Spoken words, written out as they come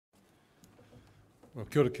Well,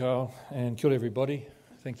 kia ora, Carl, and kia ora everybody.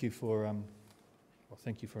 Thank you for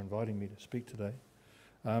inviting me to speak today.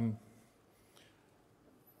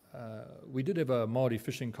 We did have a Māori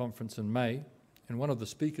fishing conference in May, and one of the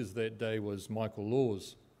speakers that day was Michael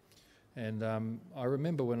Laws. And I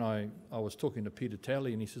remember when I was talking to Peter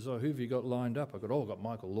Talley, and he says, "Oh, who have you got lined up?" I got, "Oh, I've got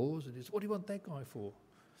Michael Laws." And he says, "What do you want that guy for?"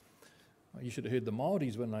 You should have heard the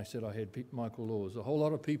Māoris when they said I had Michael Laws. A whole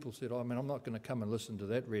lot of people said, "Oh, man, I'm not going to come and listen to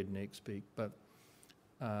that redneck speak," but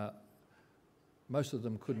most of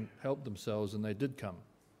them couldn't help themselves, and they did come.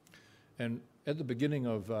 And at the beginning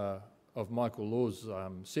of Michael Laws'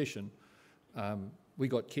 session, we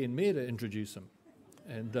got Ken Mair to introduce him.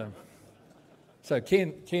 And so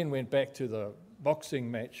Ken went back to the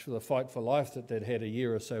boxing match for the Fight for Life that they'd had a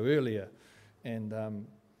year or so earlier, and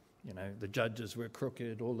the judges were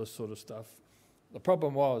crooked, all this sort of stuff. The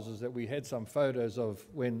problem was that we had some photos of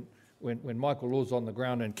when Michael Laws was on the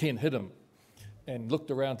ground and Ken hit him, and looked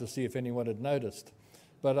around to see if anyone had noticed.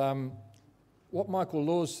 But what Michael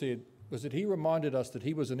Laws said was that he reminded us that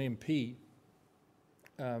he was an MP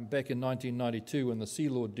back in 1992 when the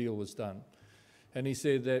Sealord deal was done. And he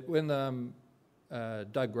said that when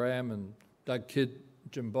Doug Graham and Doug Kidd,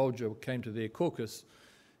 Jim Bolger came to their caucus,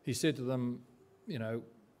 he said to them,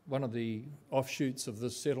 one of the offshoots of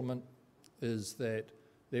this settlement is that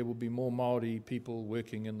there will be more Māori people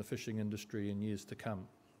working in the fishing industry in years to come.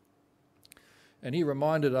 And he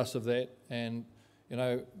reminded us of that, and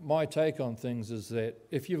my take on things is that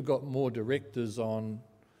if you've got more directors on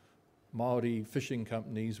Māori fishing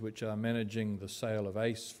companies which are managing the sale of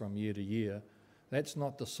ACE from year to year, that's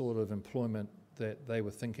not the sort of employment that they were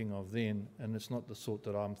thinking of then, and it's not the sort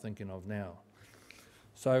that I'm thinking of now.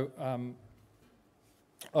 So I'm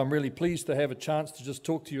really pleased to have a chance to just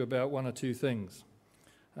talk to you about one or two things.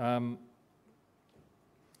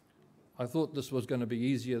 I thought this was going to be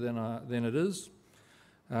easier than it is,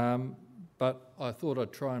 but I thought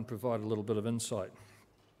I'd try and provide a little bit of insight.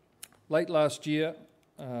 Late last year,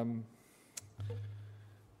 there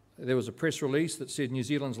was a press release that said New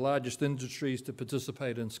Zealand's largest industries to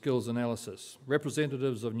participate in skills analysis.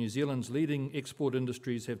 Representatives of New Zealand's leading export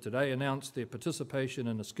industries have today announced their participation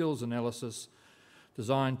in a skills analysis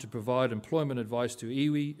designed to provide employment advice to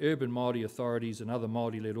iwi, urban Māori authorities and other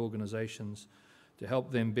Māori-led organisations to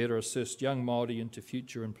help them better assist young Māori into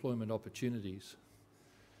future employment opportunities.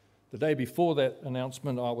 The day before that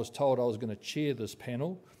announcement, I was told I was going to chair this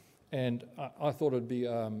panel, and I thought it'd be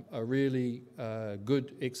a really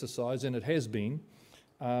good exercise, and it has been,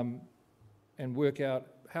 and work out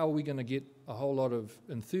how are we going to get a whole lot of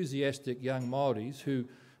enthusiastic young Māoris who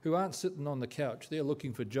aren't sitting on the couch. They're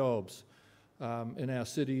looking for jobs in our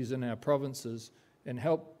cities, in our provinces, and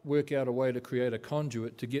help work out a way to create a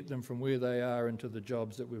conduit to get them from where they are into the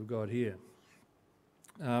jobs that we've got here.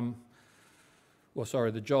 The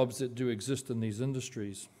jobs that do exist in these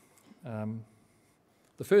industries.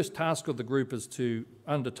 The first task of the group is to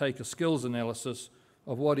undertake a skills analysis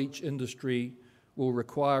of what each industry will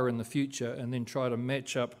require in the future, and then try to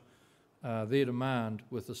match up their demand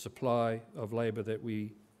with the supply of labour that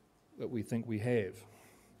we think we have.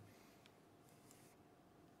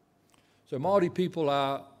 So Māori people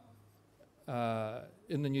are,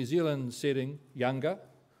 in the New Zealand setting, younger.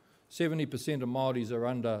 70% of Māoris are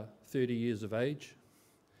under 30 years of age.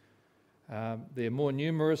 They're more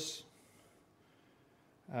numerous,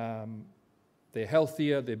 they're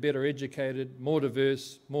healthier, they're better educated, more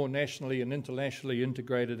diverse, more nationally and internationally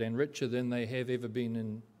integrated, and richer than they have ever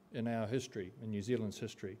been in our history, in New Zealand's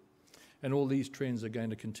history. And all these trends are going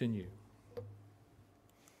to continue.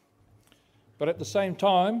 But at the same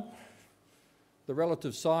time, the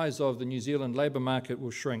relative size of the New Zealand labour market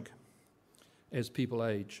will shrink as people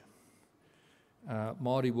age.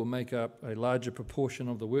 Māori will make up a larger proportion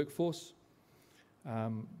of the workforce.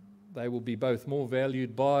 They will be both more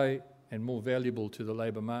valued by and more valuable to the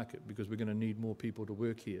labour market, because we're going to need more people to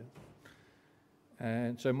work here.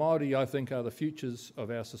 And so Māori, I think, are the futures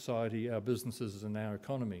of our society, our businesses and our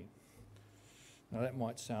economy. Now that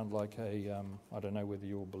might sound like I don't know whether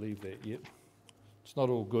you all believe that yet. It's not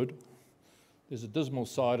all good. There's a dismal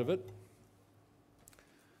side of it.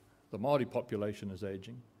 The Māori population is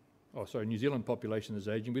ageing. New Zealand population is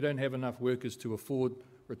ageing. We don't have enough workers to afford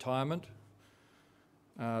retirement.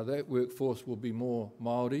 That workforce will be more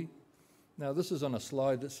Māori. Now this is on a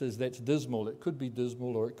slide that says that's dismal. It could be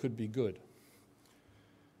dismal or it could be good.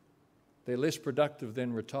 They're less productive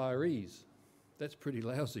than retirees. That's pretty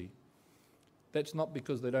lousy. That's not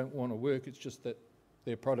because they don't want to work, it's just that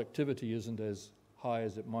their productivity isn't as high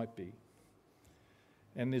as it might be.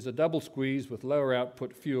 And there's a double squeeze with lower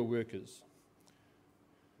output, fewer workers.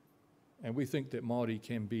 And we think that Māori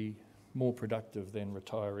can be more productive than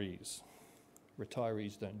retirees.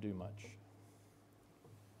 Retirees don't do much.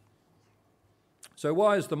 So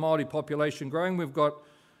why is the Māori population growing? We've got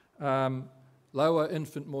lower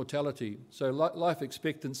infant mortality. So life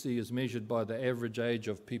expectancy is measured by the average age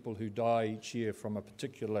of people who die each year from a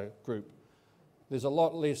particular group. There's a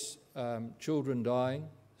lot less children dying,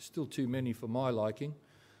 still too many for my liking,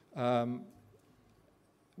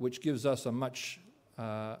 which gives us a much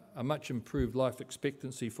improved life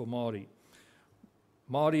expectancy for Māori.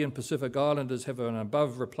 Māori and Pacific Islanders have an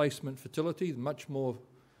above replacement fertility, much more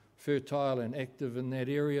fertile and active in that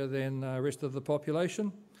area than the rest of the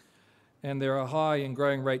population. And there are high and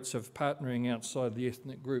growing rates of partnering outside the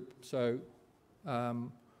ethnic group. So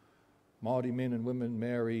Māori men and women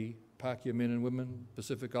marry Pākehā men and women,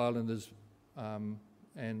 Pacific Islanders,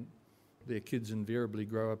 and their kids invariably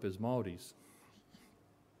grow up as Māoris.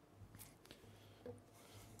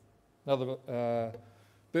 Another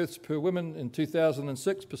births per woman in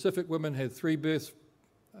 2006, Pacific women had 3 births,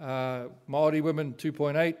 Māori women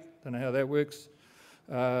 2.8, don't know how that works.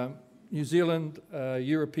 New Zealand,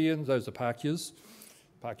 Europeans, those are Pākehās.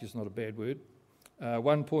 Pākehā's not a bad word.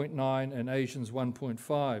 1.9 and Asians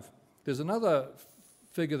 1.5. There's another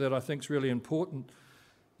figure that I think is really important.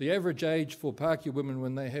 The average age for Pākehā women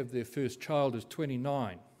when they have their first child is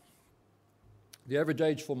 29. The average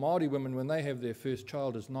age for Māori women when they have their first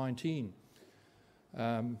child is 19.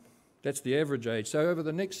 That's the average age. So over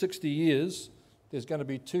the next 60 years, there's going to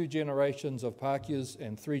be 2 generations of Pākehās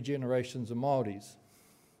and 3 generations of Māoris.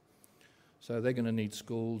 So they're going to need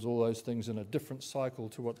schools, all those things in a different cycle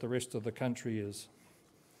to what the rest of the country is.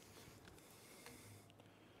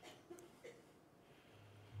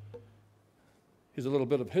 Here's a little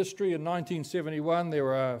bit of history. In 1971, there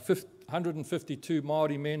were 152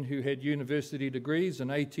 Māori men who had university degrees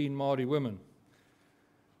and 18 Māori women.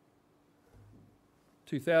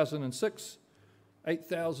 2006,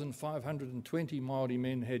 8,520 Māori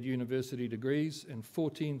men had university degrees and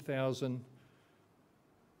 14,000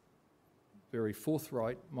 very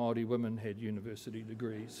forthright Māori women had university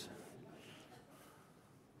degrees.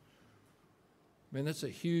 I mean, that's a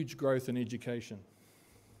huge growth in education.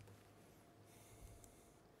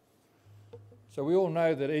 So we all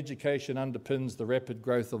know that education underpins the rapid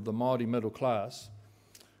growth of the Māori middle class,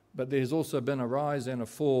 but there's also been a rise and a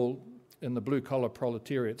fall in the blue-collar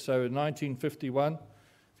proletariat. So in 1951,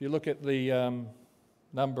 if you look at the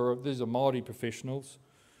number of, these are Māori professionals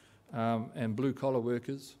and blue-collar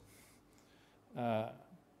workers.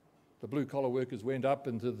 The blue-collar workers went up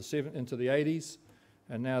into the 80s,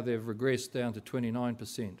 and now they've regressed down to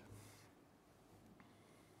 29%.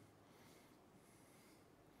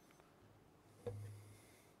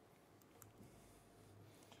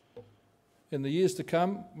 In the years to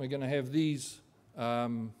come, we're going to have these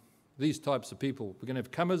types of people. We're going to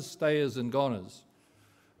have comers, stayers, and goners.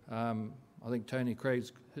 I think Tony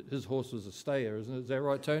Craig's, his horse was a stayer, isn't it? Is that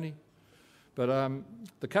right, Tony? But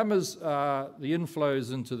the comers are the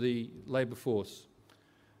inflows into the labour force.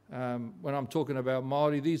 When I'm talking about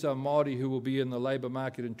Māori, these are Māori who will be in the labour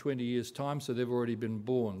market in 20 years' time, so they've already been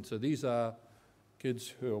born. So these are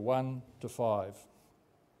kids who are 1 to 5.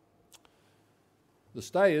 The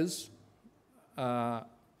stayers are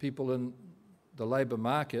people in the labour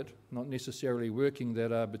market, not necessarily working,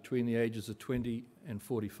 that are between the ages of 20 and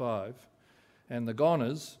 45. And the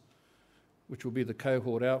goners, which will be the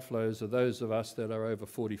cohort outflows, are those of us that are over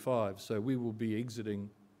 45. So we will be exiting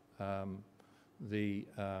the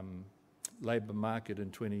labour market in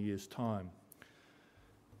 20 years' time.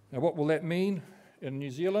 Now, what will that mean in New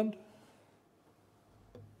Zealand?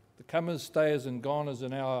 The comers, stayers and goners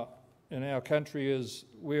in our country is,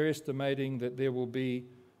 we're estimating that there will be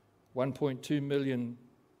 1.2 million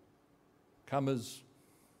comers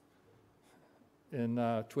in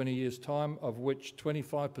 20 years' time, of which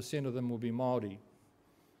 25% of them will be Māori.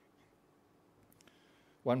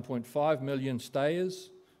 1.5 million stayers,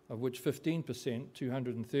 of which 15%,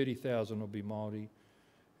 230,000, will be Māori,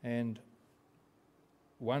 and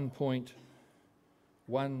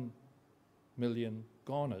 1.1 million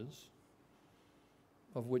goners,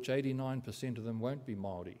 of which 89% of them won't be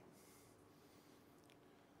Māori.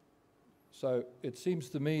 So it seems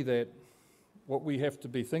to me that what we have to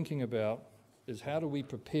be thinking about is how do we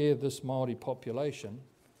prepare this Māori population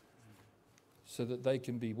so that they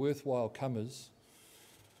can be worthwhile comers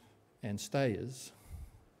and stayers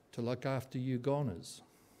to look after you goners.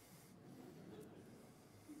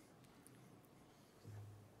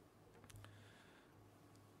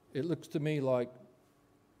 It looks to me like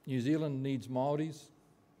New Zealand needs Māoris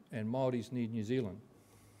and Māoris need New Zealand.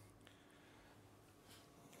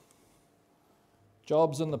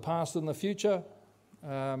 Jobs in the past and the future.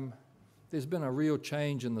 there's been a real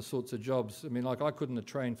change in the sorts of jobs. I mean, like, I couldn't have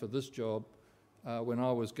trained for this job when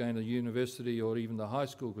I was going to university or even to high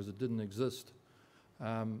school, because it didn't exist.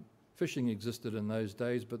 Fishing existed in those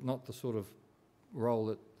days, but not the sort of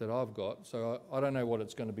role that I've got. So I don't know what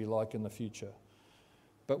it's going to be like in the future.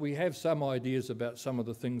 But we have some ideas about some of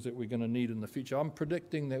the things that we're going to need in the future. I'm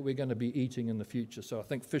predicting that we're going to be eating in the future. So I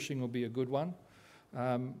think fishing will be a good one.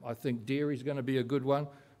 I think dairy is going to be a good one.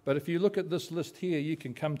 But if you look at this list here, you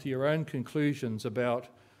can come to your own conclusions about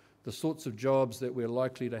the sorts of jobs that we're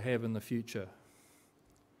likely to have in the future.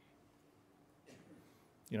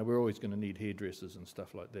 You know, we're always going to need hairdressers and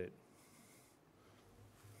stuff like that.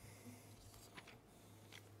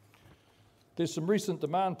 There's some recent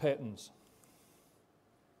demand patterns.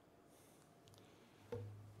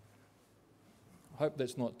 I hope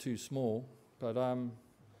that's not too small, but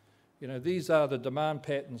you know, these are the demand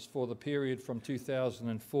patterns for the period from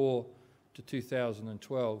 2004 to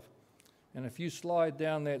 2012. And if you slide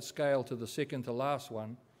down that scale to the second to last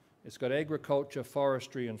one, it's got agriculture,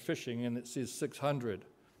 forestry and fishing, and it says 600.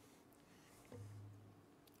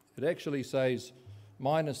 It actually says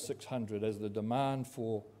minus 600 as the demand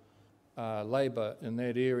for labour in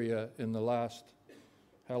that area in the last,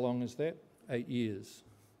 how long is that? 8 years,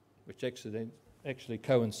 which actually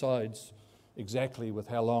coincides exactly with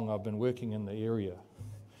how long I've been working in the area.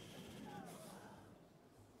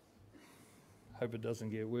 Hope it doesn't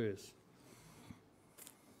get worse.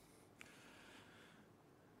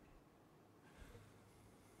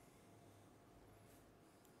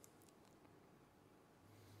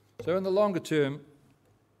 So in the longer term,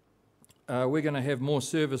 we're going to have more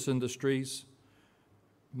service industries,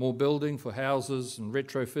 more building for houses and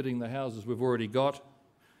retrofitting the houses we've already got,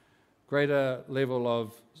 greater level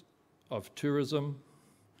of tourism.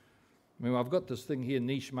 I mean, I've got this thing here,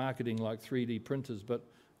 niche marketing, like 3D printers, but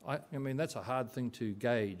I mean, that's a hard thing to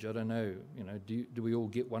gauge. I don't know, you know, do we all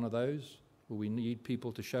get one of those? Will we need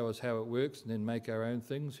people to show us how it works and then make our own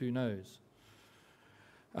things? Who knows?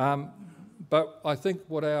 But I think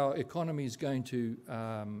what our economy is going to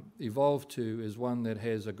evolve to is one that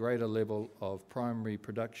has a greater level of primary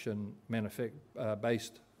production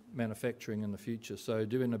based manufacturing in the future. So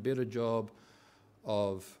doing a better job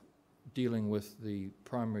of dealing with the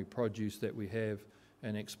primary produce that we have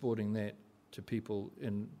and exporting that to people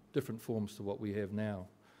in different forms to what we have now.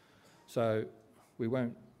 So we're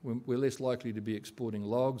less likely to be exporting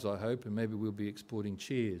logs, I hope, and maybe we'll be exporting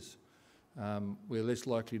chairs. We're less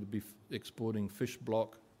likely to be exporting fish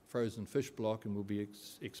block, frozen fish block, and we'll be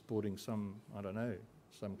exporting some, I don't know,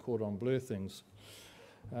 some cordon bleu things.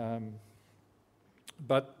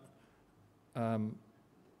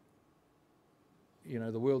 You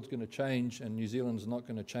know, the world's going to change and New Zealand's not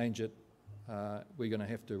going to change it. We're going to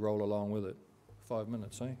have to roll along with it. 5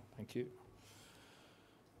 minutes, eh? Thank you.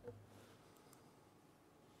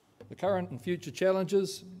 The current and future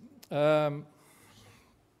challenges.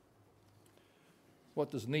 What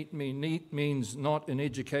does NEAT mean? NEAT means not in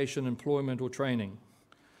education, employment or training.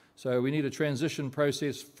 So we need a transition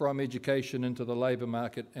process from education into the labour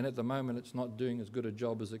market, and at the moment it's not doing as good a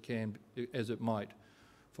job as it might.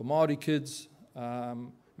 For Māori kids, I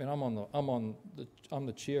mean, I'm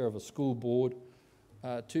the chair of a school board.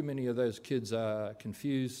 Too many of those kids are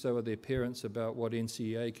confused, so are their parents, about what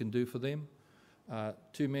NCEA can do for them.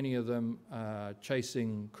 Too many of them are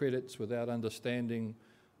chasing credits without understanding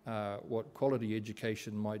what quality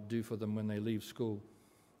education might do for them when they leave school.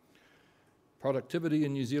 Productivity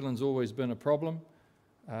in New Zealand's always been a problem.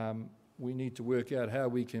 We need to work out how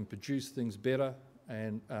we can produce things better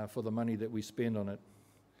and for the money that we spend on it.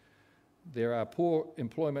 There are poor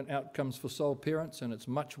employment outcomes for sole parents, and it's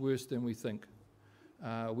much worse than we think.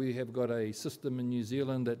 We have got a system in New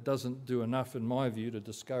Zealand that doesn't do enough, in my view, to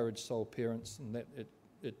discourage sole parents, and that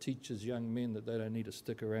it teaches young men that they don't need to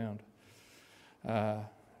stick around.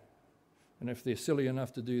 And if they're silly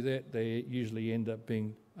enough to do that, they usually end up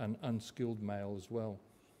being an unskilled male as well.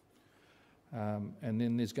 And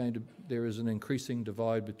then there is an increasing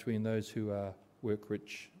divide between those who are work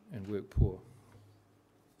rich and work poor,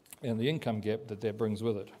 and the income gap that brings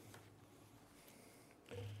with it.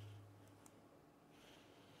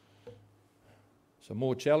 So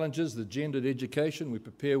more challenges: the gendered education. We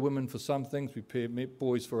prepare women for some things, we prepare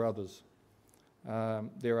boys for others.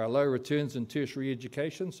 There are low returns in tertiary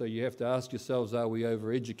education, so you have to ask yourselves, are we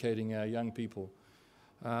over-educating our young people?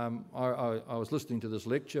 I was listening to this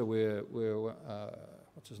lecture where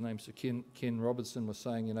what's his name, Sir Ken Robertson was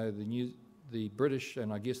saying, you know, the British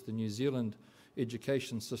and I guess the New Zealand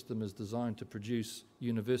education system is designed to produce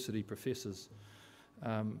university professors.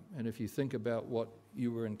 And if you think about what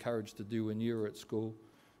you were encouraged to do when you were at school,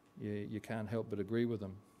 you can't help but agree with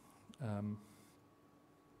them.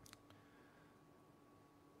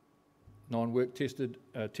 Non-work tested,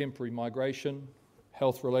 temporary migration,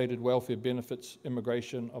 health-related welfare benefits,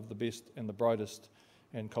 immigration of the best and the brightest,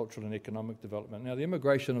 and cultural and economic development. Now, the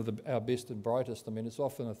immigration of our best and brightest, I mean, it's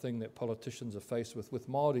often a thing that politicians are faced with. With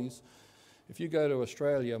Māoris, if you go to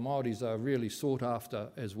Australia, Māoris are really sought after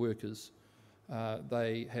as workers.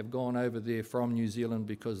 They have gone over there from New Zealand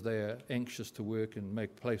because they are anxious to work and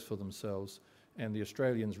make a place for themselves, and the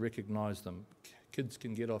Australians recognise them. Kids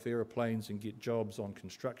can get off aeroplanes and get jobs on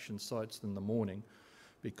construction sites in the morning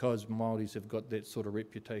because Māoris have got that sort of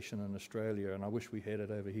reputation in Australia, and I wish we had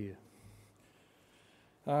it over here.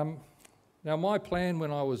 Now, my plan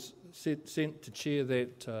when I was sent to chair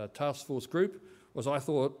that task force group was I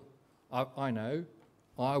thought, I know,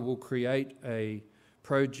 I will create a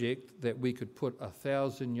project that we could put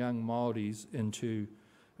 1,000 young Māoris into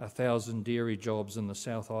 1,000 dairy jobs in the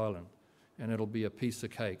South Island, and it'll be a piece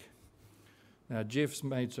of cake. Now, Jeff's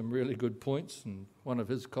made some really good points, and one of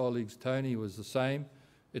his colleagues, Tony, was the same.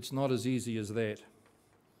 It's not as easy as that.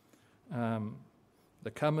 The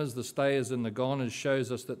comers, the stayers and the goners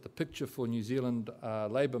shows us that the picture for New Zealand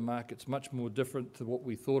labour market's much more different to what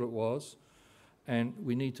we thought it was, and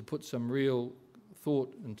we need to put some real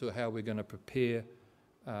thought into how we're going to prepare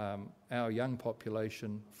our young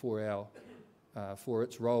population for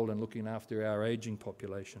its role in looking after our ageing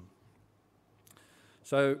population.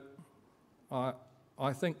 So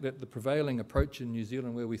I think that the prevailing approach in New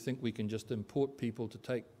Zealand, where we think we can just import people to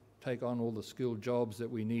take on all the skilled jobs that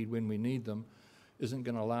we need when we need them, isn't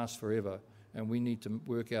going to last forever, and we need to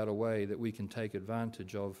work out a way that we can take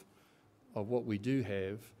advantage of what we do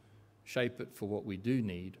have, shape it for what we do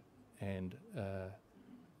need, and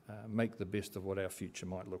make the best of what our future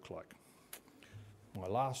might look like. My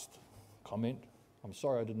last comment, I'm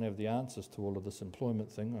sorry I didn't have the answers to all of this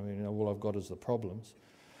employment thing. I mean, all I've got is the problems.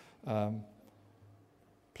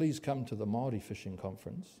 Please come to the Māori Fishing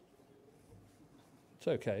Conference. It's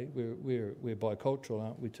okay, we're bicultural,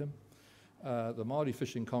 aren't we, Tim? The Māori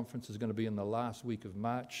Fishing Conference is going to be in the last week of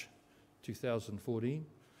March 2014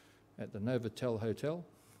 at the Novotel Hotel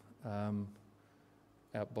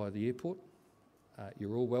out by the airport.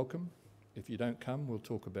 You're all welcome. If you don't come, we'll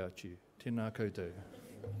talk about you. Tēnā koutou.